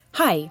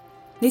Hi,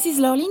 this is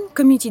Lorline,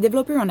 community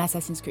developer on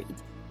Assassin's Creed.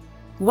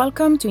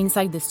 Welcome to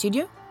Inside the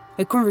Studio,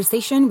 a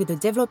conversation with the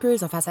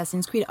developers of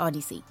Assassin's Creed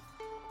Odyssey.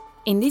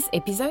 In this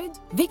episode,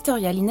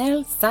 Victoria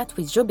Linel sat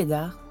with Jo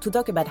Bedard to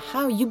talk about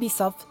how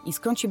Ubisoft is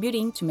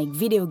contributing to make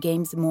video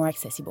games more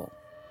accessible.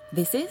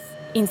 This is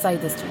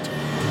Inside the Studio.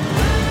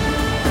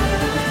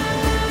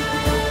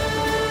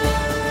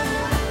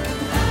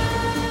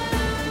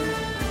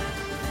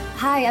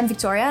 Hi, I'm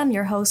Victoria. I'm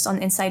your host on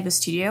Inside the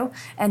Studio,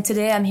 and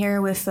today I'm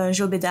here with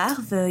Jo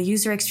Bedard, the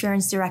User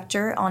Experience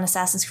Director on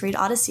Assassin's Creed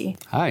Odyssey.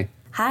 Hi.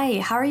 Hi,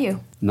 how are you?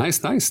 Nice.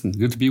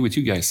 Good to be with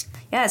you guys.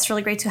 Yeah, it's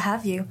really great to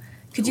have you.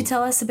 Could you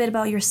tell us a bit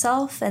about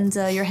yourself and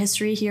your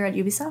history here at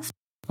Ubisoft?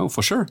 Oh,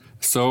 for sure.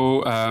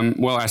 So,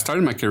 I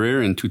started my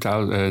career in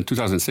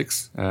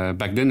 2006.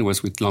 Back then it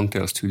was with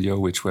Longtail Studio,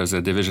 which was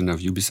a division of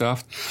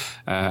Ubisoft.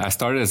 I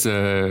started as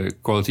a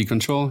quality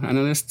control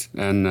analyst,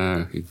 and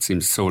it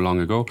seems so long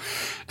ago,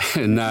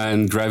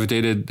 and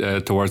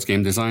gravitated towards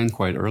game design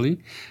quite early,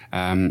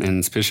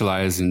 and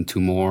specialized into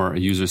more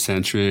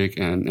user-centric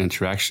and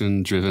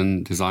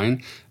interaction-driven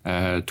design,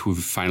 to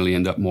finally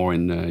end up more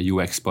in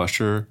UX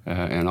posture,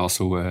 and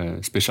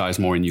also specialize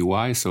more in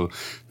UI. So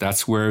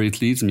that's where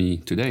it leads me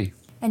today.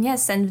 And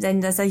yes, and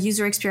as a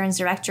user experience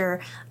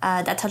director,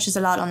 that touches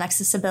a lot on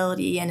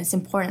accessibility and its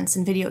importance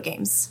in video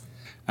games.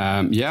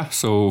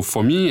 So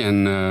for me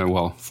and,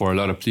 for a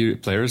lot of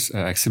players,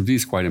 accessibility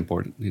is quite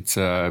important. It's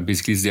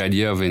basically the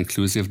idea of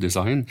inclusive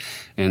design.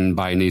 And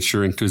by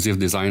nature, inclusive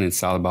design,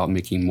 it's all about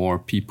making more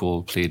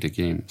people play the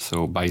game.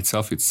 So by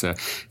itself, it's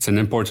an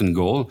important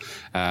goal.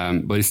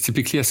 But it's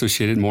typically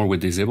associated more with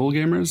disabled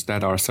gamers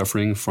that are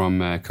suffering from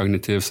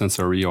cognitive,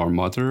 sensory, or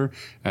motor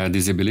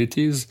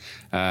disabilities,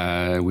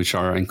 which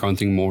are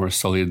encountering more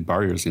solid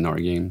barriers in our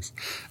games.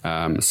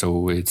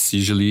 So it's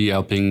usually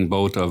helping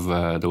both of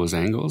those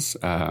angles.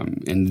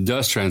 And it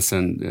does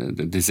transcend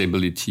the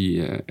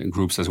disability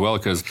groups as well,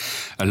 because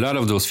a lot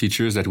of those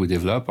features that we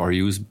develop are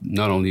used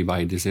not only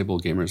by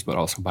disabled gamers, but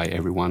also by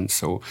everyone.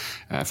 So,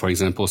 for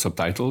example,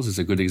 subtitles is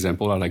a good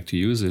example I like to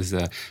use.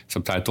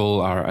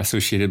 Subtitles are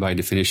associated by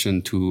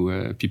definition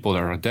to people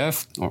that are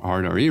deaf or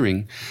hard of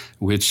hearing,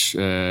 which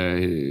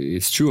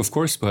is true, of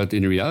course, but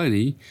in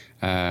reality,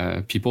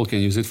 people can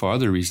use it for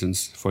other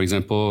reasons. For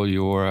example,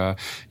 you're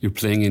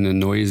playing in a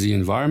noisy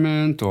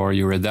environment, or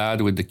you're a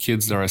dad with the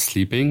kids that are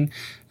sleeping.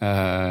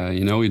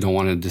 You don't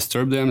want to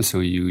disturb them, so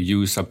you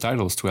use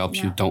subtitles to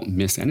help you don't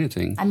miss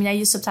anything. I mean, I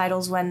use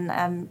subtitles when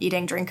I'm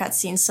eating during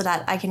cutscenes so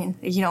that I can,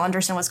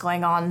 understand what's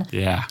going on.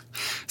 Yeah.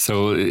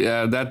 So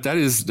that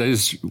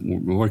is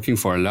working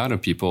for a lot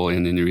of people.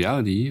 And in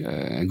reality,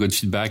 a good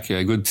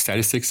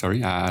statistic,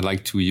 I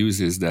like to use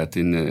is that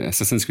in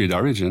Assassin's Creed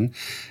Origin,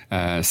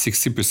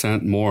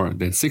 60% more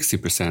than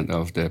 60%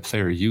 of the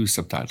player use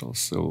subtitles.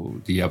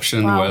 So the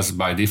option was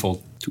by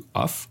default to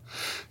off.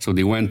 So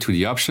they went to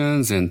the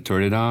options and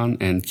turned it on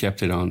and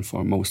kept it on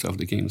for most of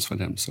the games for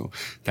them. So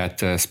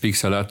that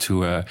speaks a lot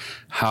to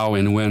how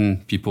and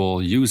when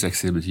people use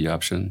accessibility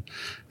option.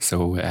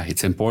 So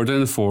it's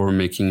important for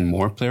making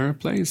more player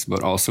plays,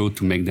 but also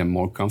to make them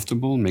more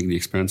comfortable, make the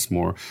experience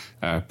more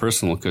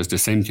personal, because the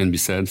same can be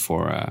said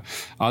for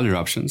other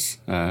options,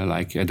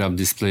 like head-up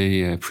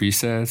display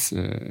presets,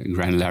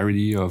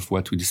 granularity of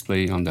what we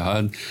display on the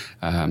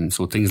HUD.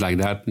 So things like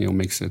that,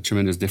 makes a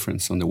tremendous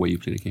difference on the way you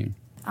play the game.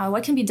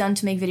 What can be done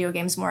to make video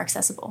games more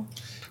accessible?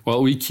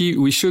 Well,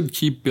 we should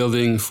keep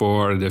building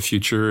for the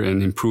future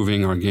and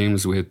improving our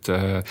games with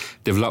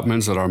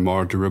developments that are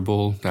more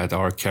durable, that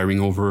are carrying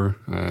over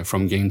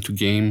from game to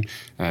game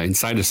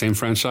inside the same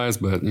franchise,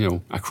 but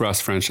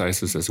across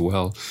franchises as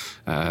well.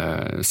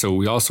 So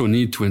we also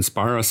need to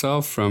inspire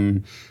ourselves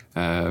from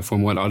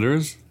what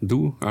others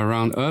do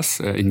around us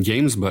in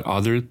games, but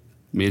other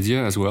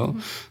media as well,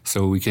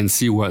 so we can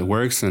see what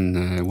works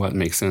and what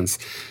makes sense.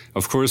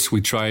 Of course, we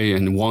try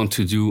and want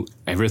to do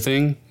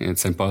everything.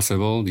 It's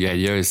impossible. The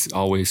idea is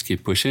always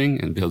keep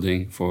pushing and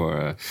building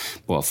for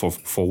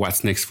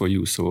what's next for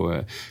you.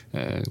 So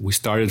we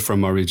started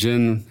from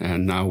Origin,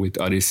 and now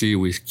with Odyssey,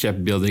 we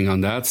kept building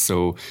on that.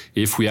 So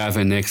if we have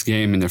a next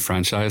game in the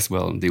franchise,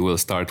 they will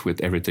start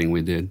with everything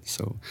we did.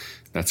 So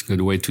that's a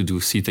good way to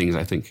see things,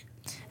 I think.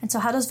 And so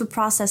how does the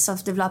process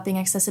of developing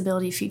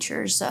accessibility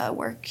features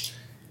work?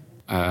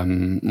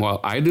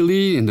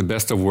 Ideally, in the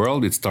best of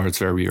world, it starts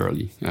very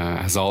early,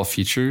 as all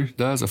feature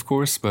does, of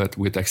course. But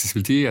with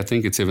accessibility, I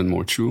think it's even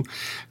more true,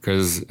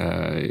 because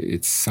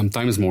it's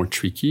sometimes more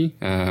tricky,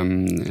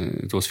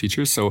 those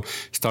features. So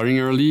starting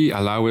early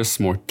allow us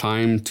more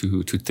time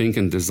to think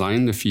and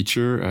design the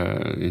feature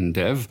in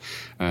dev,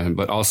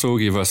 but also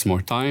give us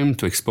more time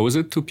to expose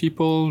it to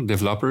people,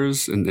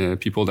 developers, and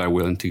people that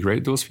will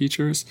integrate those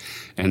features,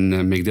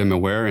 and make them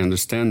aware and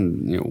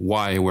understand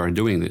why we're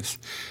doing this.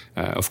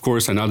 Of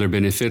course, another benefit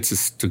benefits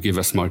is to give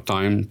us more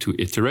time to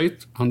iterate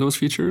on those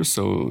features.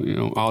 So,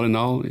 all in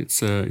all,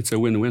 it's a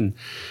win-win.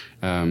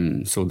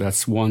 So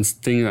that's one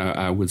thing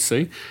I would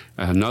say.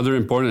 Another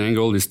important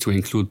angle is to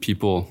include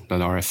people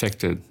that are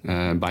affected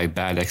by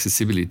bad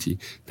accessibility.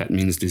 That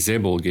means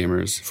disabled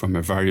gamers from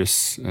a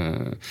various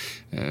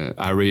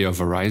array of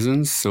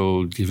horizons. So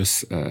give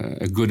us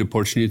a good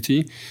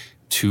opportunity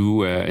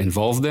to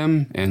involve them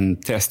and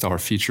test our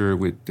feature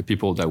with the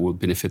people that will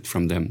benefit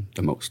from them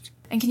the most.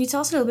 And can you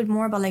tell us a little bit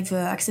more about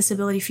the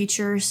accessibility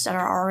features that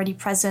are already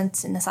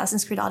present in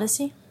Assassin's Creed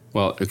Odyssey?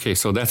 Well, okay,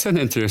 so that's an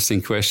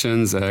interesting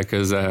question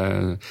because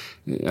a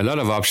lot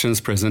of options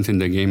present in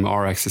the game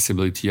are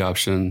accessibility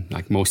options,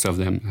 like most of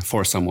them,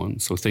 for someone.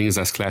 So things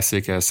as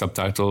classic as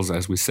subtitles,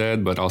 as we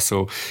said, but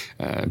also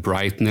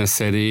brightness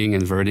setting,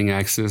 inverting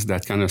axis,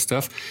 that kind of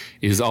stuff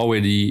is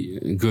already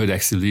good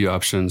accessibility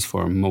options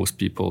for most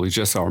people. We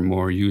just are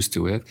more used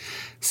to it.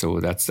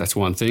 So that's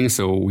one thing.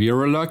 So we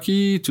are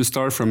lucky to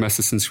start from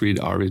Assassin's Creed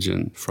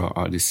Origin for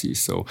Odyssey.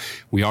 So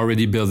we're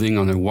already building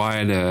on a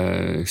wide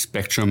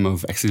spectrum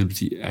of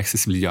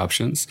accessibility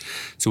options.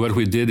 So what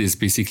we did is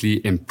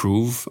basically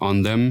improve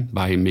on them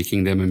by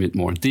making them a bit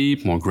more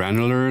deep, more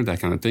granular,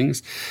 that kind of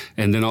things.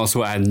 And then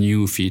also add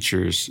new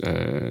features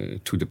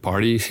to the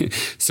party.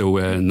 So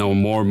now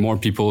more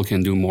people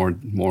can do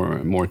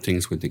more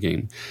things with the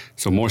game.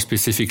 So more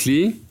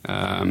specifically,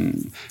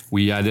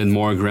 we added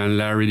more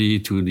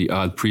granularity to the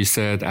odd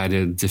preset,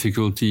 added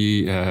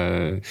difficulty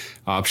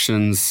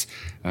options,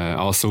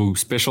 also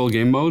special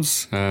game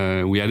modes.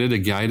 We added a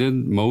guided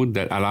mode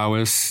that allow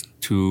us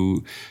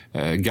to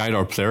guide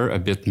our player a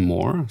bit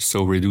more,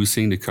 so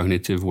reducing the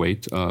cognitive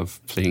weight of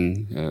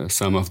playing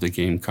some of the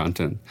game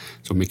content,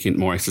 so making it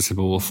more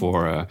accessible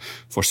for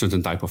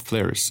certain type of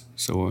players.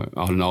 So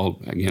all in all,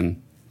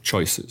 again,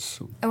 choices.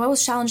 So. And what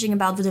was challenging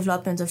about the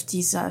development of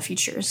these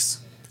features?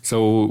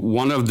 So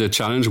one of the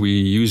challenge we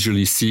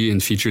usually see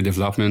in feature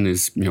development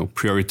is,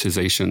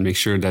 prioritization. Make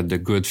sure that the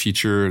good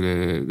feature,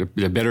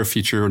 the better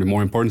feature, the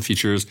more important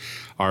features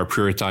are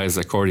prioritized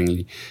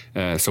accordingly.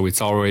 So it's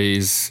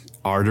always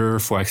harder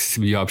for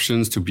accessibility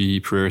options to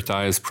be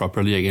prioritized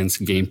properly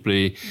against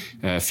gameplay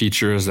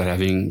features that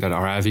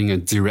are having a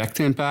direct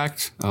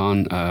impact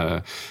on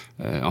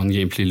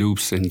gameplay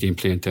loops and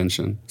gameplay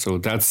intention. So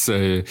that's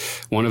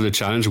one of the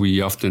challenges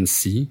we often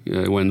see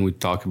when we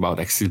talk about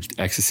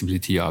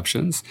accessibility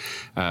options.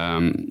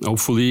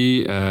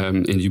 Hopefully,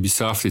 in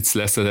Ubisoft, it's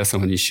less and less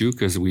of an issue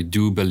because we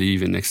do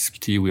believe in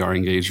accessibility. We are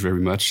engaged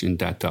very much in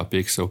that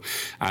topic. So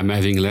I'm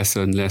having less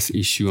and less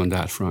issue on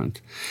that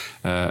front.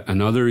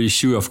 Another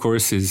issue, of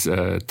course, is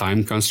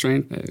time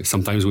constraint.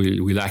 Sometimes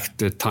we lack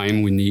the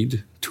time we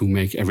need to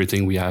make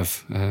everything we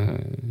have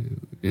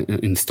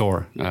in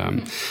store.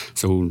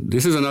 So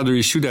this is another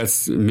issue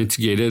that's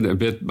mitigated a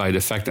bit by the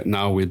fact that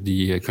now with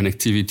the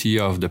connectivity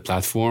of the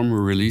platform we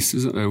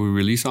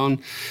release on,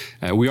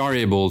 we are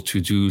able to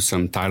do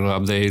some title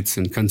updates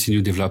and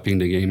continue developing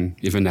the game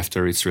even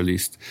after it's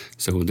released.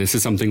 So this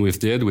is something we've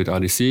did with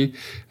Odyssey,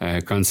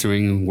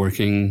 considering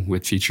working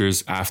with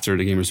features after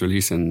the game is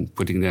released and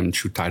putting them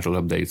through title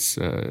updates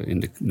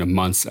in the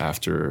months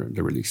after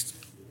the release.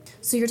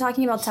 So you're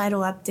talking about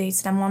title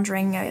updates, and I'm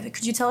wondering,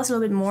 could you tell us a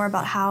little bit more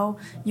about how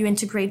you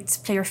integrate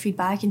player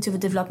feedback into the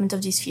development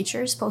of these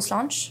features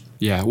post-launch?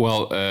 Yeah,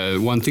 well,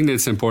 one thing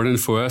that's important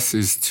for us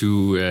is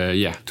to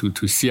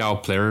see how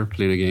players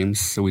play the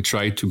games. So we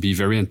try to be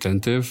very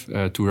attentive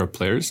to our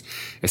players,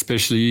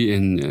 especially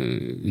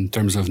in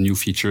terms of new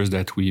features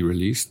that we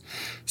released.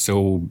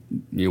 So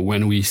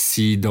when we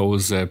see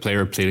those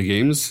players play the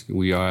games,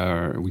 we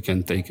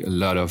can take a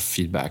lot of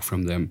feedback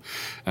from them.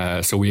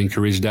 So we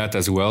encourage that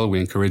as well.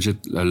 We encourage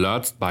it a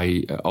lot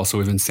by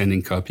also even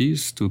sending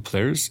copies to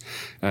players,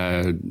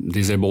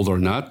 disabled or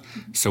not,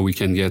 so we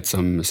can get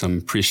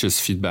some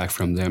precious feedback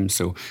from them.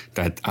 So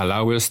that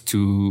allow us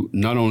to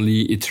not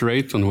only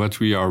iterate on what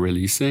we are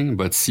releasing,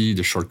 but see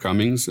the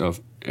shortcomings of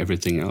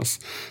everything else.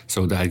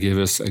 So that gives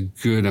us a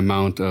good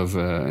amount of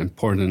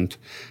important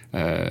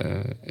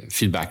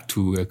feedback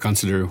to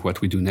consider what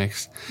we do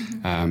next.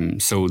 Mm-hmm.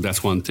 So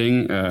that's one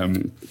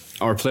thing.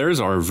 Our players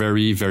are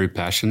very, very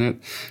passionate,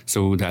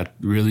 so that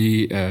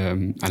really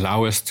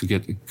allow us to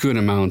get a good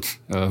amount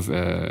of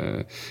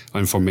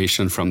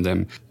information from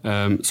them.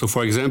 So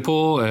for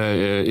example,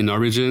 in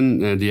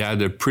Origin, they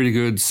had a pretty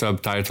good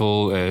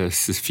subtitle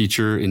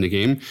feature in the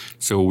game.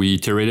 So we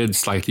iterated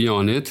slightly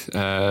on it,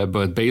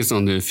 but based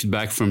on the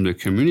feedback from the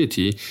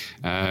community,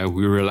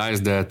 we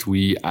realized that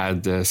we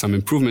had some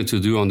improvement to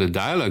do on the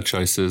dialogue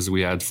choices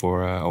we had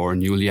for our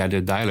newly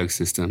added dialogue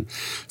system.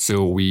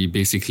 So we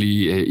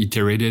basically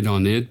iterated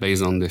on it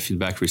based on the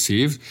feedback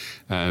received,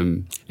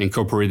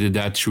 incorporated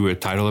that through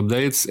title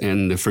updates.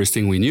 And the first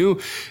thing we knew,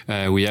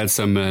 we had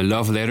some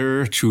love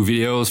letter through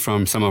videos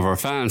from some of our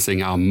fans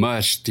saying how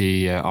much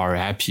they are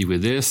happy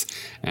with this.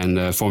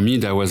 And for me,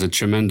 that was a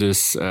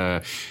tremendous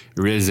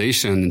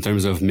realization in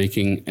terms of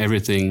making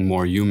everything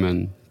more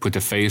human put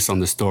a face on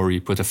the story,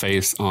 put a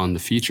face on the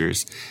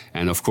features.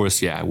 And of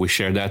course, we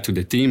share that to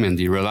the team, and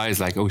they realize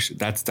like,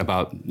 that's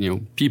about,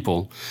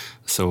 people.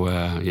 So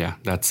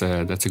that's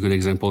a good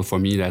example for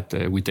me that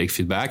we take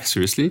feedback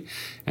seriously.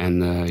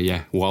 And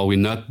while we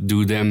not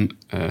do them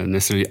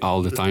necessarily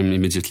all the time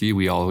immediately,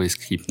 we always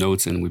keep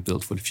notes and we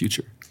build for the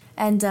future.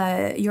 And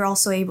you're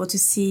also able to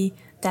see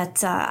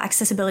that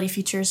accessibility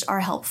features are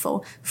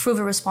helpful through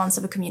the response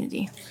of a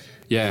community.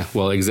 Yeah,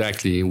 well,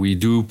 exactly. We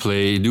do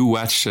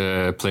watch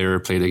player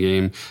play the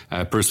game.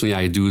 Personally,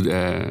 I do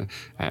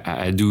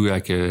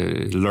like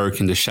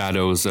lurk in the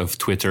shadows of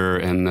Twitter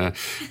and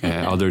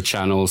other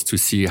channels to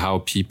see how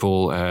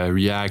people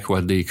react,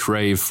 what they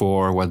crave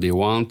for, what they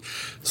want.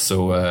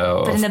 So,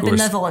 but in a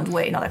benevolent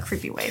way, not a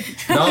creepy way.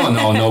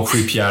 No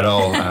creepy at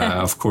all.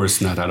 Of course,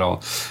 not at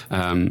all.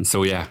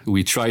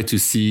 We try to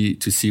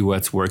see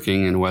what's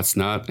working and what's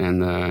not.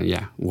 And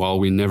while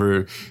we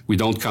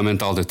don't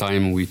comment all the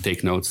time, we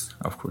take notes.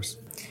 Of course.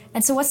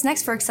 And so what's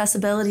next for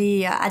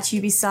accessibility at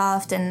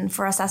Ubisoft and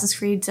for Assassin's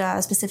Creed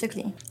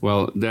specifically?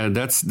 Well,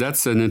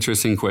 that's an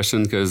interesting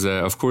question because,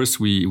 of course,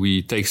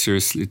 we take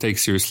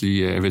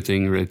seriously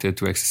everything related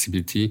to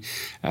accessibility.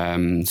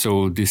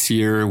 So this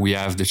year we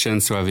have the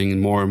chance of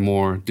having more and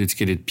more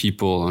dedicated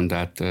people on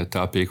that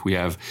topic. We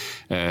have,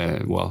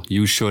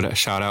 huge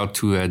shout out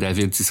to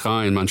David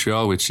Tisserand in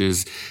Montreal, which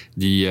is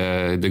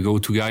the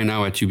go-to guy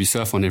now at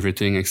Ubisoft on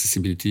everything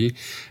accessibility.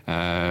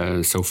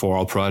 So for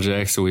all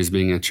projects, so he's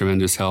being a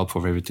tremendous help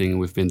for everything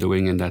we've been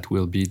doing and that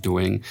we'll be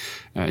doing.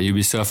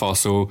 Ubisoft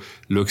also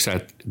looks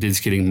at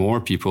dedicating more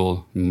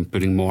people,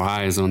 putting more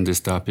eyes on this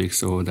topic,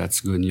 so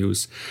that's good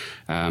news.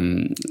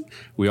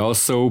 We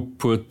also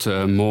put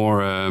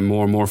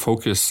more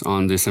focus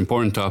on this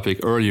important topic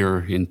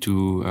earlier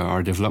into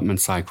our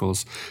development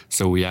cycles.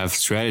 So we have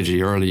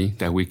strategy early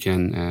that we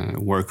can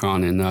work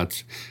on and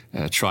not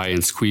try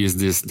and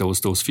squeeze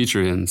those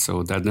features in.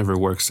 So that never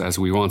works as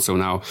we want. So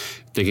now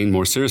thinking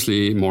more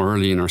seriously, more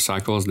early in our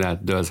cycles,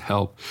 that does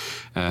help.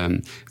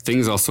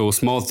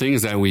 Small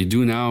things that we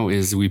do now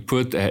is we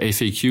put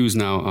FAQs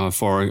now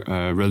for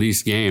a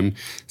release game.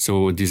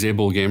 So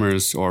disabled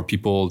gamers or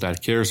people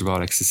that cares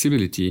about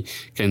accessibility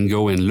can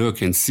go and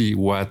look and see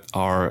what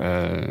are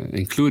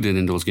included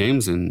in those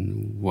games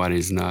and what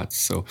is not.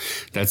 So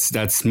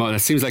that's small.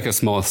 That seems like a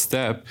small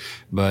step,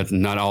 but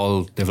not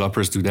all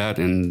developers do that,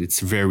 and it's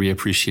very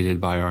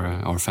appreciated by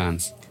our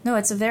fans. No,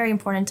 it's a very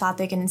important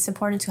topic, and it's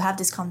important to have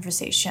this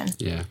conversation.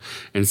 Yeah,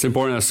 and it's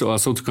important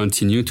also to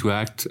continue to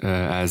act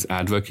as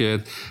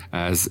advocate,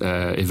 as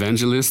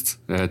evangelist,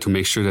 to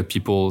make sure that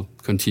people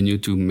continue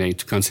to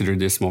consider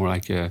this more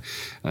like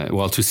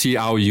to see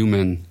how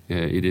human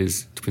it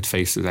is, to put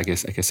faces. I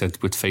guess, like I said, to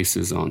put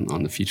faces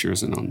on the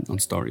features and on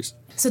stories.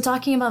 So,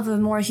 talking about the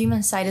more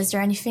human side, is there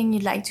anything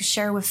you'd like to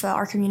share with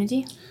our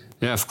community?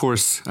 Yeah, of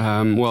course.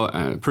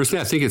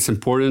 Personally, I think it's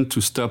important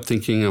to stop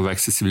thinking of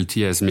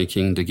accessibility as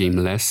making the game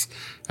less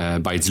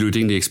by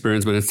diluting the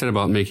experience, but instead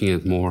about making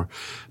it more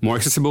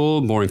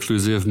accessible, more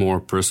inclusive, more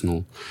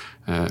personal.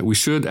 We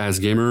should, as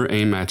gamer,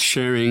 aim at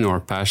sharing our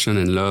passion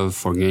and love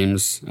for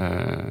games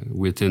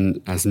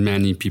within as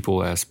many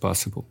people as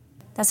possible.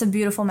 That's a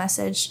beautiful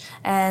message.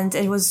 And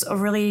it was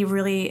really,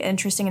 really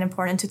interesting and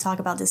important to talk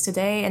about this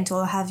today and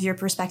to have your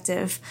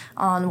perspective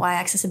on why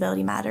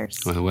accessibility matters.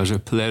 Well, it was a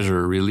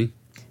pleasure, really.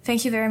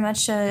 Thank you very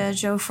much,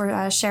 Jo,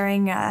 for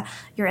sharing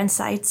your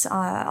insights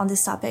on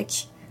this topic.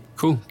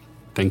 Cool.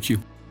 Thank you.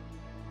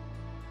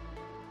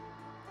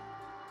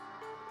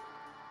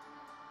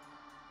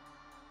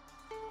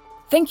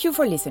 Thank you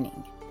for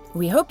listening.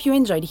 We hope you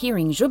enjoyed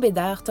hearing Jo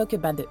Bedard talk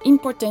about the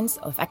importance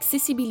of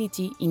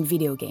accessibility in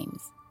video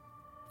games.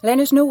 Let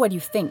us know what you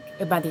think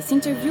about this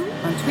interview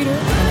on Twitter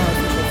and our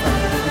social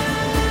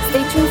forums.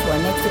 Stay tuned for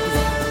our next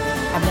episode.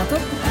 À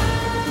bientôt!